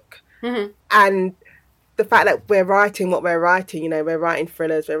of book. Mm-hmm. And the fact that we're writing what we're writing, you know, we're writing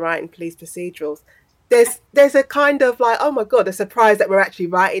thrillers, we're writing police procedurals, there's a kind of like, oh my God, a surprise that we're actually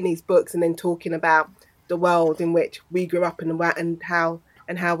writing these books and then talking about the world in which we grew up and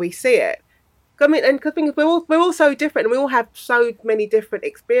how we see it. I mean, and because we're all so different, and we all have so many different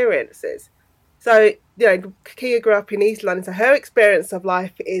experiences. So, you know, Kia grew up in East London, so her experience of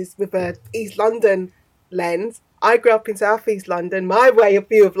life is with a East London lens. I grew up in South East London. My way of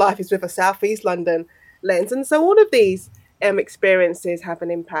view of life is with a South East London lens, and so all of these experiences have an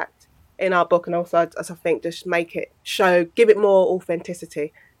impact in our book, and also, as I think, just make it give it more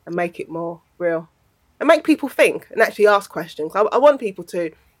authenticity and make it more real. And make people think and actually ask questions. I want people to,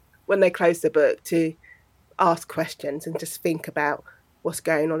 when they close the book, to ask questions and just think about what's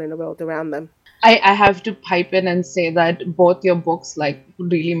going on in the world around them. I have to pipe in and say that both your books like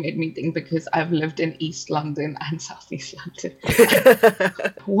really made me think, because I've lived in East London and South East London.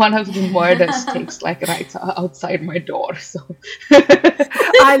 One of the murders takes like right outside my door. So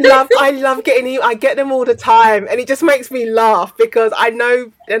I love getting I get them all the time, and it just makes me laugh because I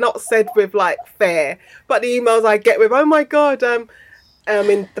know they're not said with like fear, but the emails I get with, oh my God,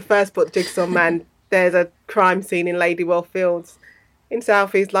 in the first book, Jigsaw Man, there's a crime scene in Ladywell Fields in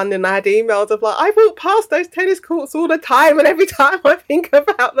South East London. I had emails of like, I walk past those tennis courts all the time, and every time I think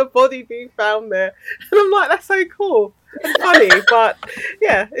about the body being found there, and I'm like, that's so cool and funny, but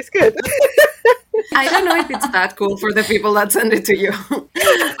yeah, it's good. I don't know if it's that cool for the people that send it to you.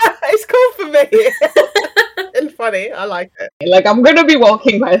 It's cool for me. And funny, I like it. Like, I'm gonna be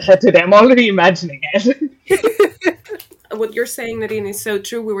walking by there today. I'm already imagining it. what you're saying, Nadine, is so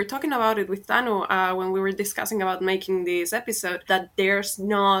true. We were talking about it with Tanu when we were discussing about making this episode, that there's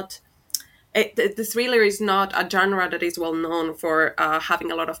not the thriller is not a genre that is well known for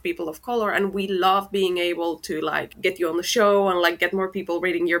having a lot of people of color, and we love being able to like get you on the show and like get more people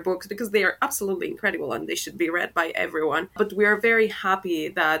reading your books, because they are absolutely incredible and they should be read by everyone. But we are very happy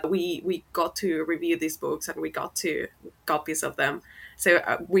that we got to review these books and we got to copies of them. So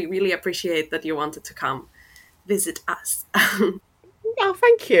we really appreciate that you wanted to come visit us. Oh,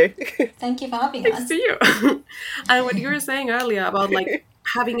 thank you. Thank you for having Thanks us. to you. And what you were saying earlier about like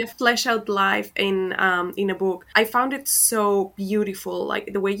having a flesh out life in a book, I found it so beautiful,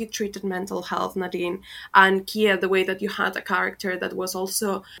 like the way you treated mental health, Nadine, and Kia, the way that you had a character that was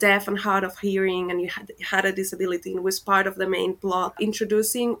also deaf and hard of hearing, and you had a disability and was part of the main plot,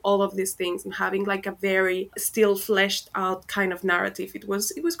 introducing all of these things and having like a very still fleshed out kind of narrative. It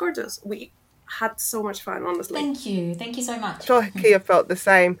was gorgeous. We had so much fun, honestly. Thank you so much. I'm sure Kia felt the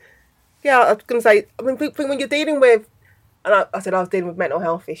same. Yeah, I was going to say, I mean, when you're dealing with, and I said I was dealing with mental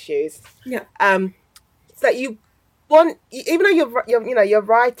health issues. Yeah. It's that you want, even though you're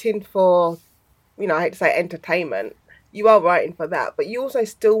writing for, I hate to say entertainment, you are writing for that, but you also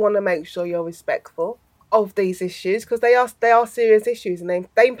still want to make sure you're respectful of these issues, because they are serious issues and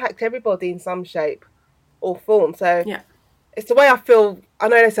they impact everybody in some shape or form. So yeah. It's the way I feel. I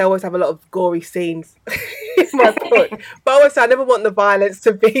know they say I always have a lot of gory scenes in my book, but I always say I never want the violence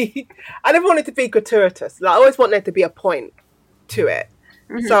to be, I never want it to be gratuitous. Like, I always want there to be a point to it.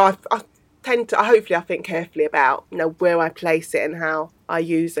 Mm-hmm. So I tend to, hopefully I think carefully about, where I place it and how I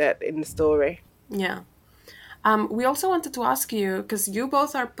use it in the story. Yeah. We also wanted to ask you, because you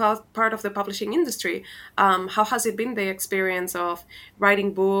both are part of the publishing industry, how has it been, the experience of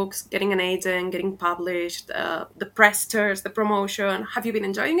writing books, getting an agent, getting published, the press tours, the promotion? Have you been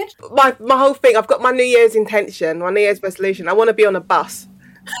enjoying it? My whole thing, I've got my New Year's intention, my New Year's resolution. I want to be on a bus.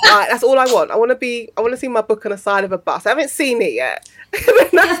 That's all I want. I want to see my book on the side of a bus. I haven't seen it yet.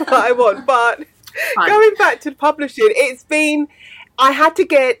 That's what I want. But going back to publishing, I had to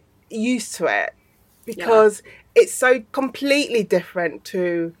get used to it, because it's so completely different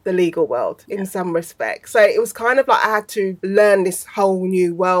to the legal world in some respects. So it was kind of like I had to learn this whole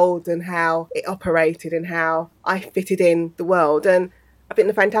new world and how it operated and how I fitted in the world. And I think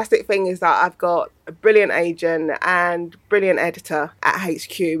the fantastic thing is that I've got a brilliant agent and brilliant editor at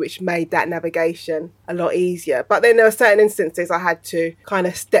HQ, which made that navigation a lot easier. But then there were certain instances I had to kind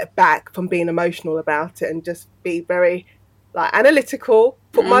of step back from being emotional about it and just be very analytical,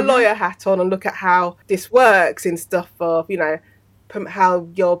 put my lawyer hat on and look at how this works in stuff of, how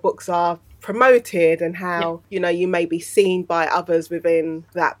your books are promoted and how, you may be seen by others within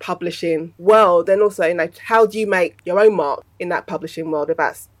that publishing world. And also, how do you make your own mark in that publishing world if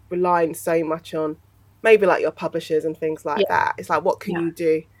that's relying so much on maybe like your publishers and things like that? It's like, what can you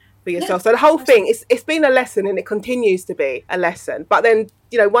do for yourself? So the whole thing, it's been a lesson and it continues to be a lesson. But then,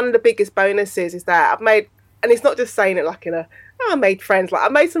 one of the biggest bonuses is that I've made, and it's not just saying it like I made friends. Like, I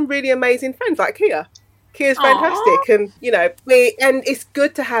made some really amazing friends, like Kia. Kia's fantastic. And, and it's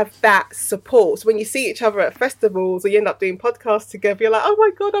good to have that support. So when you see each other at festivals or you end up doing podcasts together, you're like, oh my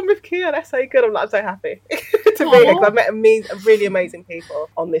God, I'm with Kia. That's so good. I'm so happy to be here, because I've met really amazing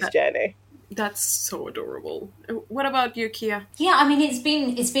people on this journey. That's so adorable. What about you, Kia? Yeah, I mean, it's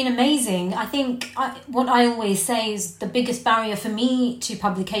been amazing. I think what I always say is the biggest barrier for me to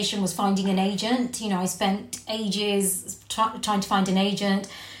publication was finding an agent. I spent ages trying to find an agent,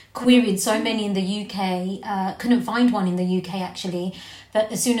 queried so many in the UK, couldn't find one in the UK actually.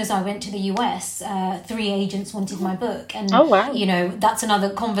 But as soon as I went to the US, 3 agents wanted my book. And, that's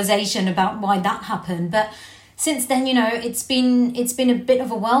another conversation about why that happened. But since then, it's been a bit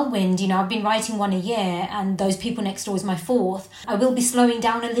of a whirlwind. I've been writing one a year, and Those People Next Door is my 4th. I will be slowing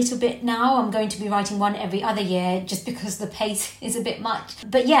down a little bit now. I'm going to be writing one every other year, just because the pace is a bit much.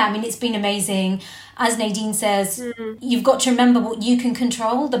 But yeah, I mean, it's been amazing. As Nadine says, you've got to remember what you can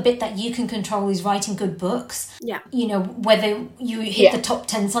control. The bit that you can control is writing good books. Yeah. Whether you hit the top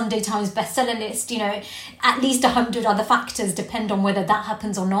 10 Sunday Times bestseller list, at least 100 other factors depend on whether that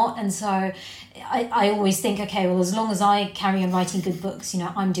happens or not. And so I always think, okay, well, as long as I carry on writing good books,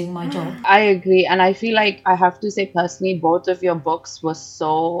 I'm doing my job. I agree. And I feel like I have to say personally, both of your books were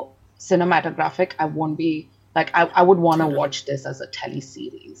so cinematographic. I won't be like, I would want to watch this as a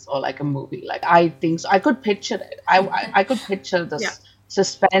teleseries or like a movie. Like, I think so. I could picture it. I could picture the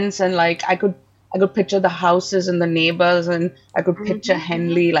suspense, and like I could picture the houses and the neighbors, and I could picture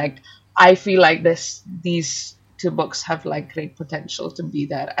Henley. Like, I feel like these 2 books have like great potential to be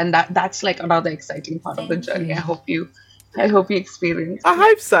there, and that's like another exciting part of the journey. I hope you I hope you experience. I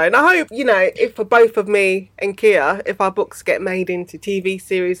hope so. And I hope, if for both of me and Kia, if our books get made into TV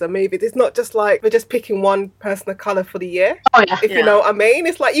series or movies, it's not just like we're just picking one person of colour for the year. Oh, yeah. If you know what I mean.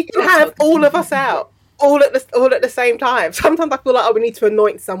 It's like you can have all of us out. All at the same time. Sometimes I feel like, we need to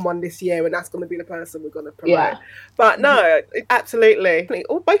anoint someone this year, and that's going to be the person we're going to promote. Yeah. But no, absolutely,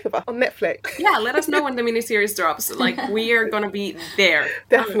 or both of us on Netflix. Yeah, let us know when the miniseries drops. Like, we are going to be there.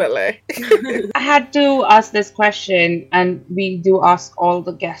 Definitely. I had to ask this question, and we do ask all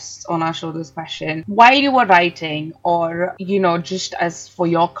the guests on our show this question. While you were writing, or, just as for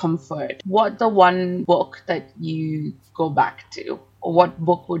your comfort, what the one book that you go back to? Or what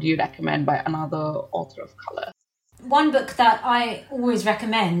book would you recommend by another author of colour? One book that I always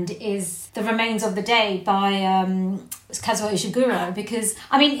recommend is The Remains of the Day by Kazuo Ishiguro, because,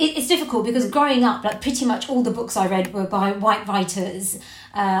 it's difficult because growing up, like pretty much all the books I read were by white writers,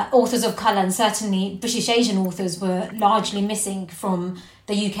 authors of colour, and certainly British Asian authors were largely missing from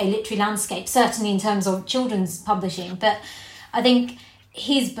the UK literary landscape, certainly in terms of children's publishing. But I think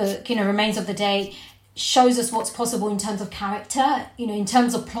his book, Remains of the Day, shows us what's possible in terms of character. In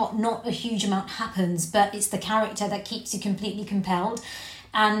terms of plot, not a huge amount happens, but it's the character that keeps you completely compelled.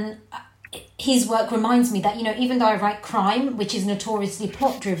 And his work reminds me that, even though I write crime, which is notoriously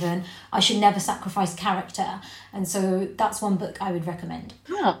plot driven, I should never sacrifice character. And so that's one book I would recommend.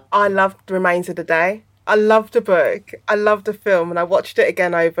 Yeah. I loved Remains of the Day. I loved the book. I loved the film, and I watched it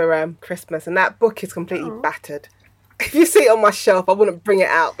again over Christmas, and that book is completely battered. If you see it on my shelf, I wouldn't bring it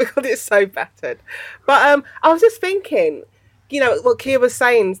out because it's so battered. But I was just thinking, what Kia was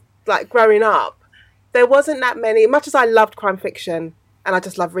saying, like growing up, there wasn't that many, much as I loved crime fiction and I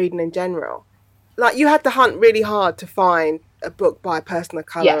just love reading in general, like you had to hunt really hard to find a book by a person of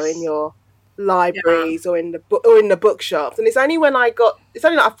colour in your libraries or in the bookshops. And it's only like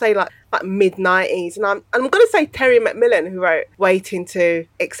I'd say like mid-90s, and I'm going to say Terry McMillan, who wrote Waiting to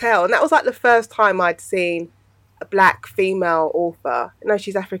Exhale, and that was like the first time I'd seen a black female author.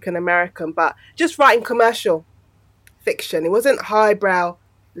 She's African American, but just writing commercial fiction. It wasn't highbrow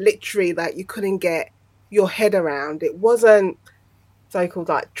literary that you couldn't get your head around. It wasn't so-called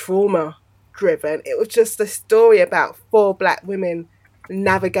like trauma driven. It was just a story about 4 black women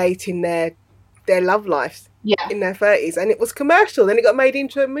navigating their love lives in their 30s, and it was commercial. Then it got made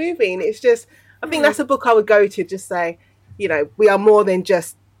into a movie, and it's just, I think that's a book I would go to, just say, we are more than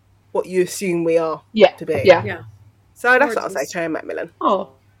just what you assume we are to be. Yeah. So that's what I'll say, Terry McMillan.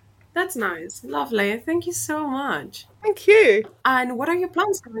 Oh, that's nice. Lovely. Thank you so much. Thank you. And what are your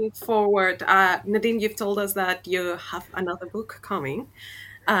plans going forward? Nadine, you've told us that you have another book coming.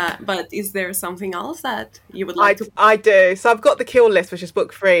 But is there something else that you would like to... I do. So I've got The Kill List, which is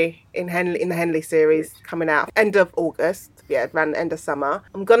book 3 in the Henley series, coming out end of August. Yeah, around the end of summer.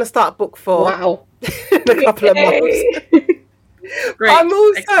 I'm going to start book 4 Wow. in a couple of months. Great. I'm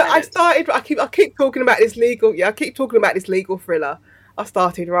also Excited. I keep talking about this legal thriller I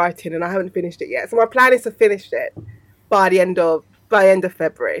started writing, and I haven't finished it yet. So my plan is to finish it by end of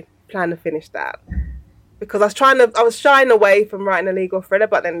February. Plan to finish that, because I was shying away from writing a legal thriller,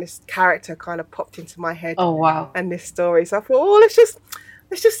 but then this character kind of popped into my head. Oh wow. And this story, so I thought, let's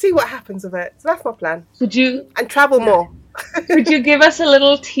just see what happens with it. So that's my plan. And travel more. Could you give us a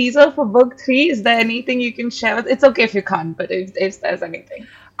little teaser for book 3? Is there anything you can share with? It's okay if you can't, but if there's anything.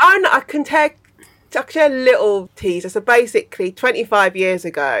 I can share a little teaser. So basically, 25 years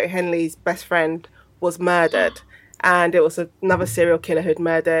ago, Henley's best friend was murdered, and it was another serial killer who'd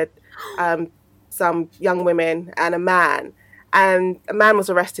murdered some young women and a man. And a man was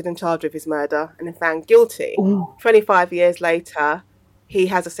arrested and charged with his murder and then found guilty. Ooh. 25 years later, he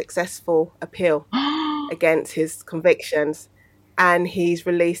has a successful appeal against his convictions, and he's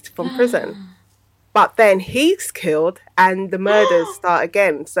released from prison. But then he's killed and the murders start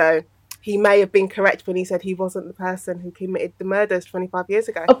again. So he may have been correct when he said he wasn't the person who committed the murders 25 years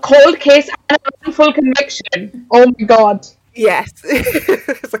ago. A cold case and a full conviction. Oh my God. Yes.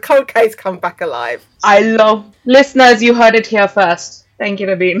 It's a cold case come back alive. Listeners, you heard it here first. Thank you,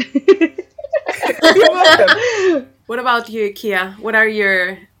 Nadine. You're welcome. What about you, Kia? What are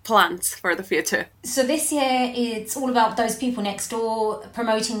your plans for the future? So this year it's all about Those People Next Door,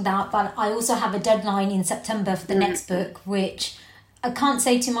 promoting that, but I also have a deadline in September for the next book, which I can't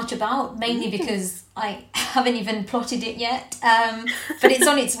say too much about, mainly because I haven't even plotted it yet, but it's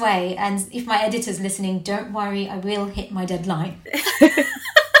on its way, and if my editor's listening, don't worry, I will hit my deadline.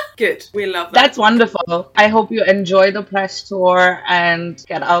 Good. We love that. That's wonderful. I hope you enjoy the press tour and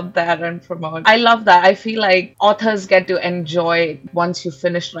get out there and promote. I love that. I feel like authors get to enjoy once you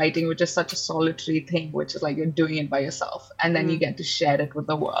finish writing, which is such a solitary thing, which is like you're doing it by yourself, and then you get to share it with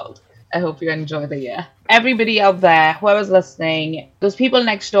the world. I hope you enjoy the year. Everybody out there, whoever's listening, Those People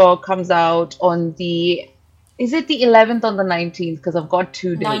Next Door comes out on is it the 11th or the 19th? Because I've got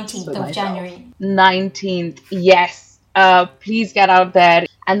 2 dates 19th for of myself. January. 19th, yes. Please get out there.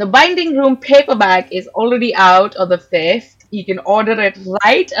 And the Binding Room paperback is already out on the 5th. You can order it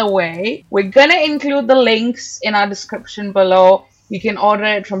right away. We're gonna include the links in our description below. You can order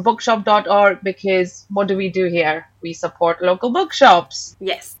it from bookshop.org because what do we do here? We support local bookshops.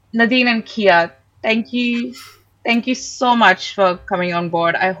 Yes. Nadine and Kia, thank you. Thank you so much for coming on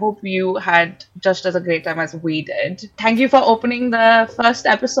board. I hope you had just as a great time as we did. Thank you for opening the first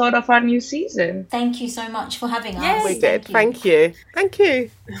episode of our new season. Thank you so much for having Yay. us. We did. Thank you. Thank you.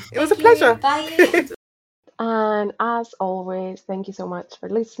 It was a pleasure. Bye. And as always, thank you so much for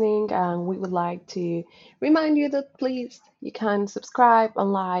listening. And we would like to remind you that please you can subscribe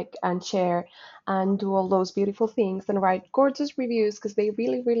and like and share and do all those beautiful things and write gorgeous reviews because they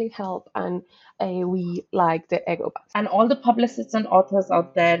really, really help. And we like the ego buzz. And all the publicists and authors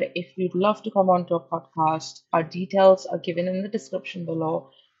out there, if you'd love to come onto a podcast, our details are given in the description below.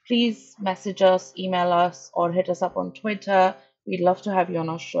 Please message us, email us, or hit us up on Twitter. We'd love to have you on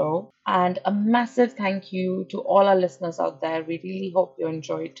our show. And a massive thank you to all our listeners out there. We really hope you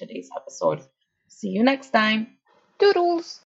enjoyed today's episode. See you next time. Doodles!